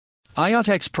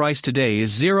Iotex price today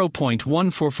is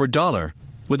 $0.144,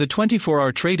 with a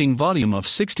 24-hour trading volume of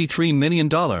 $63 million.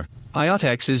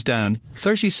 Iotex is down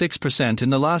 36% in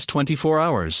the last 24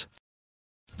 hours.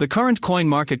 The current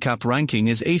CoinMarketCap ranking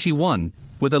is 81,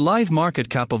 with a live market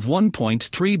cap of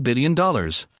 $1.3 billion.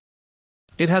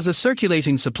 It has a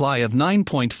circulating supply of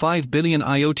 9.5 billion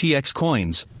Iotx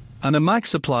coins, and a max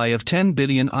supply of 10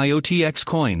 billion Iotx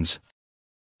coins.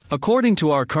 According to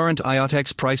our current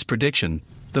Iotex price prediction,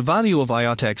 the value of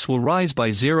Iotex will rise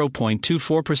by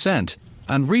 0.24%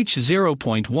 and reach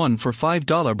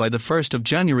 $0.145 by the 1st of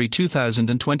January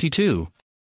 2022.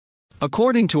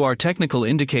 According to our technical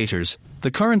indicators,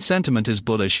 the current sentiment is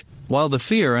bullish, while the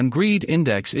fear and greed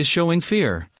index is showing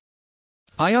fear.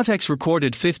 Iotex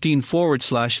recorded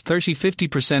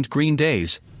 15/30-50% green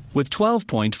days, with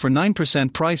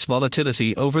 12.49% price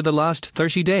volatility over the last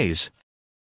 30 days.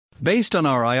 Based on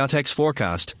our Iotex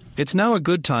forecast, it's now a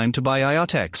good time to buy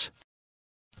Iotex.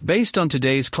 Based on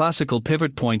today's classical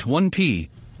pivot point 1p,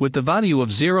 with the value of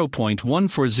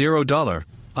 $0.140,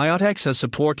 Iotex has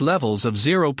support levels of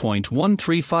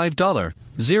 $0.135,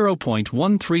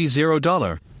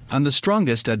 $0.130, and the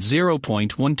strongest at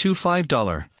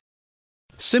 $0.125.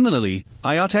 Similarly,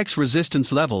 Iotex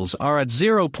resistance levels are at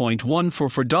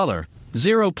 $0.144,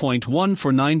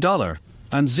 $0.149,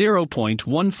 and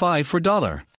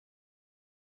 $0.15.